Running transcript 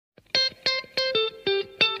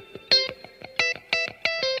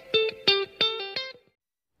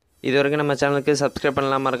இதுவரைக்கும் நம்ம சேனலுக்கு சப்ஸ்கிரைப்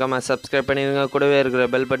பண்ணலாம், மறக்காமல் சப்ஸ்கிரைப் பண்ணிடுங்க. கூடவே இருக்கிற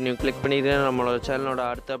பெல் பட்டனையும் கிளிக் பண்ணிடுங்க. நம்மளோட சேனலோட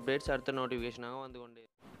அடுத்த அப்டேட்ஸ் அடுத்த நோட்டிஃபிகேஷனாக வந்து கொண்டு.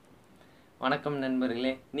 வணக்கம்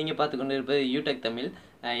நண்பர்களே, நீங்கள் பார்த்து கொண்டு இருப்பது யூடெக் தமிழ்.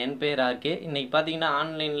 என் பேர் ஆர்கே. இன்றைக்கி பார்த்தீங்கன்னா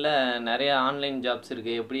ஆன்லைனில் நிறைய ஆன்லைன் ஜாப்ஸ்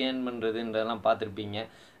இருக்குது. எப்படி ஏர்ன் பண்ணுறதுன்றதெல்லாம் பார்த்துருப்பீங்க,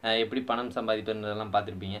 எப்படி பணம் சம்பாதிப்பதுன்றதெல்லாம்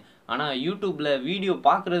பார்த்துருப்பீங்க. ஆனால் யூடியூப்பில் வீடியோ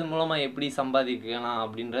பார்க்குறது மூலமாக எப்படி சம்பாதிக்கலாம்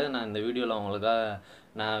அப்படின்றத நான் இந்த வீடியோவில் உங்களுக்காக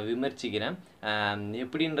நான் விமர்சிக்கிறேன்.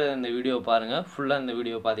 எப்படின்ற இந்த வீடியோ பாருங்கள். ஃபுல்லாக இந்த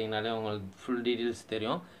வீடியோ பார்த்தீங்கனாலே உங்களுக்கு ஃபுல் டீட்டெயில்ஸ்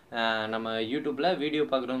தெரியும். நம்ம யூடியூப்பில் வீடியோ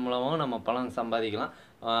பார்க்குறது மூலமாகவும் நம்ம பணம் சம்பாதிக்கலாம்.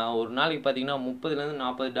 ஒரு நாளைக்கு பார்த்தீங்கன்னா $30லேருந்து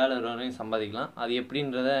 $40 வரையும் சம்பாதிக்கலாம். அது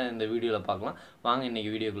எப்படின்றத இந்த வீடியோவில் பார்க்கலாம். வாங்க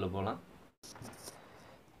இன்றைக்கி வீடியோக்குள்ளே போகலாம்.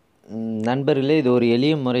 நண்பர்களே, இது ஒரு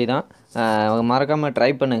எளிய முறை தான், மறக்காமல்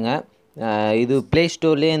ட்ரை பண்ணுங்கள். இது ப்ளே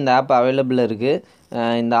ஸ்டோர்லேயே இந்த ஆப் அவைலபிள் இருக்குது.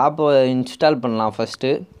 இந்த ஆப்பை இன்ஸ்டால் பண்ணலாம்.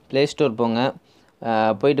 ஃபஸ்ட்டு ப்ளே ஸ்டோர் போங்க.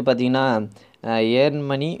 போயிட்டு பார்த்தீங்கன்னா ஏர்ன்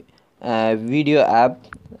மணி வீடியோ ஆப்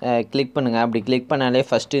கிளிக் பண்ணுங்கள். அப்படி கிளிக் பண்ணாலே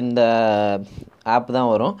ஃபஸ்ட்டு இந்த ஆப்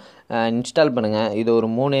தான் வரும். இன்ஸ்டால் பண்ணுங்கள். இது ஒரு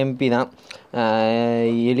 3 MB தான்.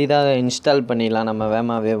 எளிதாக இன்ஸ்டால் பண்ணிடலாம் நம்ம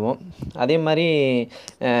வேகமாகவேவும். அதே மாதிரி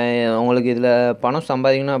உங்களுக்கு இதில் பணம்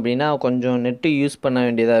சம்பாதிக்கணும் அப்படின்னா கொஞ்சம் நெட்டு யூஸ் பண்ண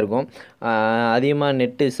வேண்டியதாக இருக்கும். அதிகமாக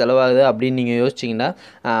நெட்டு செலவாகுது அப்படின்னு நீங்கள் யோசிச்சிங்கன்னா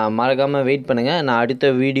மறக்காமல் வெயிட் பண்ணுங்கள். நான்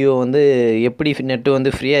அடுத்த வீடியோ வந்து எப்படி நெட்டு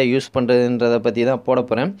வந்து ஃப்ரீயாக யூஸ் பண்ணுறதுன்றதை பற்றி தான் போட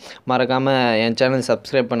போகிறேன். மறக்காமல் என் சேனல்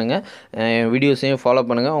சப்ஸ்கிரைப் பண்ணுங்கள், என் வீடியோஸையும் ஃபாலோ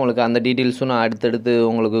பண்ணுங்கள். உங்களுக்கு அந்த டீட்டெயில்ஸும் நான் அடுத்தடுத்து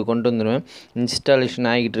உங்களுக்கு கொண்டு வந்துடுவேன். இன்ஸ்டாலேஷன்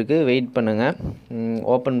ஆகிட்டு இருக்கு, வெயிட் பண்ணுங்கள்.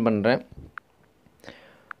 ஓப்பன் பண்ணுறேன்.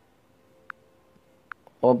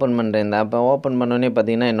 இந்த ஆப்பை ஓப்பன் பண்ணோடனே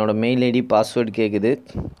பார்த்தீங்கன்னா என்னோடய மெயில் ஐடி பாஸ்வேர்டு கேட்குது.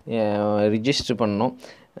 ரிஜிஸ்டர் பண்ணணும்.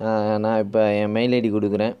 நான் இப்போ என் மெயில் ஐடி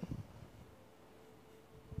கொடுக்குறேன்.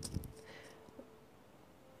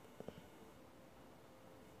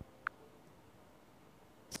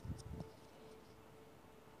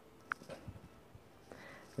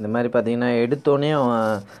 இந்த மாதிரி பார்த்தீங்கன்னா எடுத்தோடனே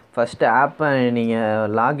ஃபஸ்ட்டு ஆப்பை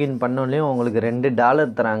நீங்கள் லாகின் பண்ணோடனே உங்களுக்கு $2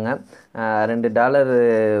 தராங்க. $2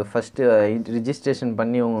 ஃபஸ்ட்டு ரிஜிஸ்ட்ரேஷன்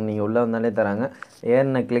பண்ணி நீங்கள் உள்ளே வந்தாலே தராங்க.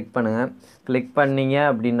 ஏர்னை கிளிக் பண்ணுங்கள். கிளிக் பண்ணிங்க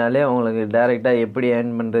அப்படின்னாலே உங்களுக்கு டேரெக்டாக எப்படி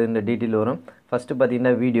ஏர்ன் பண்ணுறதுன்ற டீட்டெயில் வரும். ஃபஸ்ட்டு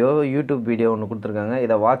பார்த்தீங்கன்னா யூடியூப் வீடியோ ஒன்று கொடுத்துருக்காங்க.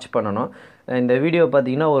 இதை வாட்ச் பண்ணணும். இந்த வீடியோ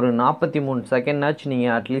பார்த்தீங்கன்னா ஒரு 43 செகண்ட்னாச்சும்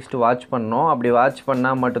நீங்கள் அட்லீஸ்ட் வாட்ச் பண்ணணும். அப்படி வாட்ச்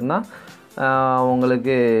பண்ணால் மட்டும்தான்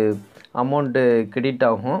உங்களுக்கு அமௌண்ட்டு கிரெடிட்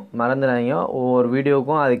ஆகும். மறந்துடாதீங்க. ஒவ்வொரு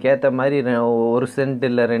வீடியோவுக்கும் அதுக்கேற்ற மாதிரி 1 சென்ட்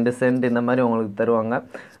இல்லை 2 சென்ட் இந்த மாதிரி உங்களுக்கு தருவாங்க.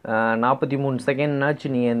 43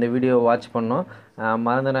 செகண்ட்னாச்சும் நீங்கள் இந்த வீடியோ வாட்ச் பண்ணணும்.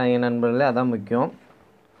 மறந்துடாதீங்க நண்பர்களே, அதான் முக்கியம்.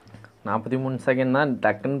 43 செகண்ட் தான்,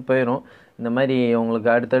 டக்குன்னு போயிடும். இந்த மாதிரி உங்களுக்கு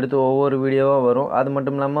அடுத்தடுத்து ஒவ்வொரு வீடியோவாக வரும். அது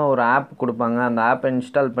மட்டும் இல்லாமல் ஒரு ஆப் கொடுப்பாங்க. அந்த ஆப்பை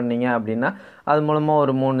இன்ஸ்டால் பண்ணிங்க அப்படின்னா அது மூலமாக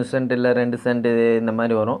ஒரு 3 சென்ட் இல்லை 2 சென்ட் இந்த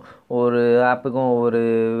மாதிரி வரும். ஒவ்வொரு ஆப்புக்கும் ஒவ்வொரு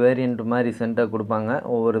வேரியண்ட் மாதிரி சென்ட்டை கொடுப்பாங்க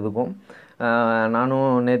ஒவ்வொரு இதுக்கும். நானும்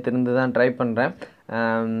நேற்று தான் ட்ரை பண்ணுறேன்.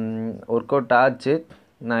 ஒர்க் அவுட் ஆச்சு.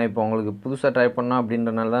 நான் இப்போ உங்களுக்கு புதுசாக ட்ரை பண்ணோம்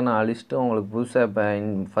அப்படின்றனால தான் நான் அழிச்சிட்டு உங்களுக்கு புதுசாக இப்போ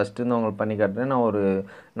ஃபஸ்ட்டு உங்களுக்கு பண்ணி காட்டுறேன். நான் ஒரு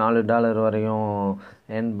 $4 வரையும்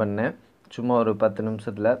ஏர்ன் பண்ணேன் சும்மா ஒரு 10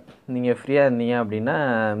 நிமிஷத்தில். நீங்கள் ஃப்ரீயாக இருந்தீங்க அப்படின்னா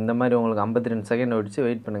இந்த மாதிரி உங்களுக்கு 52 செகண்ட் ஓடிச்சு.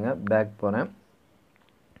 வெயிட் பண்ணுங்கள். பேக் போகிறேன்.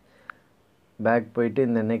 பேக் போயிட்டு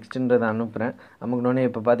இந்த நெக்ஸ்ட்டுன்றதை அனுப்புகிறேன். அமுக்கினோடனே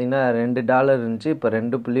இப்போ பார்த்தீங்கன்னா $2 இருந்துச்சு. இப்போ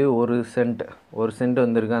 2.1 சென்ட்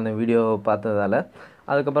வந்திருக்கு அந்த வீடியோ பார்த்ததால்.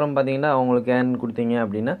 அதுக்கப்புறம் பார்த்தீங்கன்னா அவங்களுக்கு ஏர்ன் கொடுத்தீங்க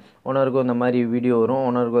அப்படின்னா ஒன்னருக்கும் இந்த மாதிரி வீடியோ வரும்.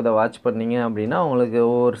 ஒன்னருக்கும் இதை வாட்ச் பண்ணிங்க அப்படின்னா உங்களுக்கு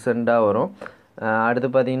ஒவ்வொரு சென்ட்டாக வரும். அடுத்து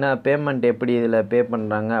பார்த்தீங்கன்னா பேமெண்ட் எப்படி இதில் பே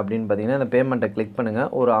பண்ணுறாங்க அப்படின்னு பார்த்தீங்கன்னா இந்த பேமெண்ட்டை கிளிக் பண்ணுங்கள்.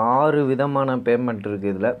 ஒரு 6 விதமான பேமெண்ட்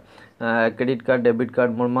இருக்குது இதில். கிரெடிட் கார்டு, டெபிட்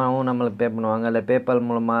கார்டு மூலமாகவும் நம்மளுக்கு பே பண்ணுவாங்க, இல்லை பேபால்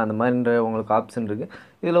மூலமாக அந்த மாதிரின்ற உங்களுக்கு ஆப்ஷன் இருக்குது.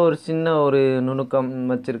 இதில் ஒரு சின்ன ஒரு நுணுக்கம்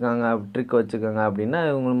வச்சுருக்காங்க, ட்ரிக் வச்சுருக்காங்க அப்படின்னா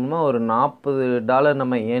இவங்க மூலமாக ஒரு $40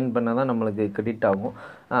 நம்ம ஏர்ன் பண்ண தான் நம்மளுக்கு கிரெடிட் ஆகும்.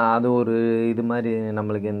 அது ஒரு இது மாதிரி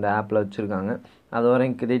நம்மளுக்கு இந்த ஆப்பில் வச்சுருக்காங்க. அது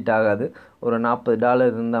வரையும் கிரெடிட் ஆகாது. ஒரு $40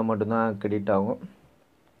 இருந்தால் மட்டும்தான் கிரெடிட் ஆகும்.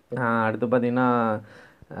 அடுத்து பார்த்திங்கன்னா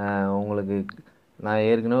உங்களுக்கு நான்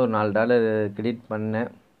ஏற்கனவே ஒரு $4 கிரெடிட் பண்ணேன்.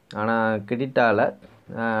 ஆனால் கிரெடிட் ஆகலை.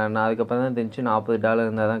 நான் அதுக்கப்புறம் தான் தெரிஞ்சு $40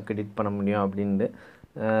 இருந்தால் தான் கிரெடிட் பண்ண முடியும் அப்படின்ட்டு.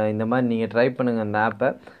 இந்த மாதிரி நீங்கள் ட்ரை பண்ணுங்கள். இந்த ஆப்பை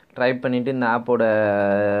ட்ரை பண்ணிவிட்டு இந்த ஆப்போட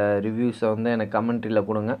ரிவ்யூஸை வந்து எனக்கு கமெண்ட்ரியில்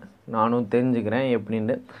கொடுங்க. நானும் தெரிஞ்சுக்கிறேன்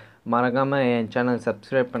எப்படின்ட்டு. மறக்காமல் என் சேனல்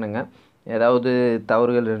சப்ஸ்கிரைப் பண்ணுங்கள். ஏதாவது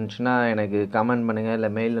தவறுகள் இருந்துச்சுன்னா எனக்கு கமெண்ட் பண்ணுங்கள்,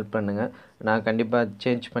 இல்லை மெயில் பண்ணுங்கள். நான் கண்டிப்பாக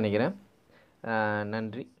சேஞ்ச் பண்ணிக்கிறேன்.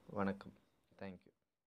 நன்றி, வணக்கம்.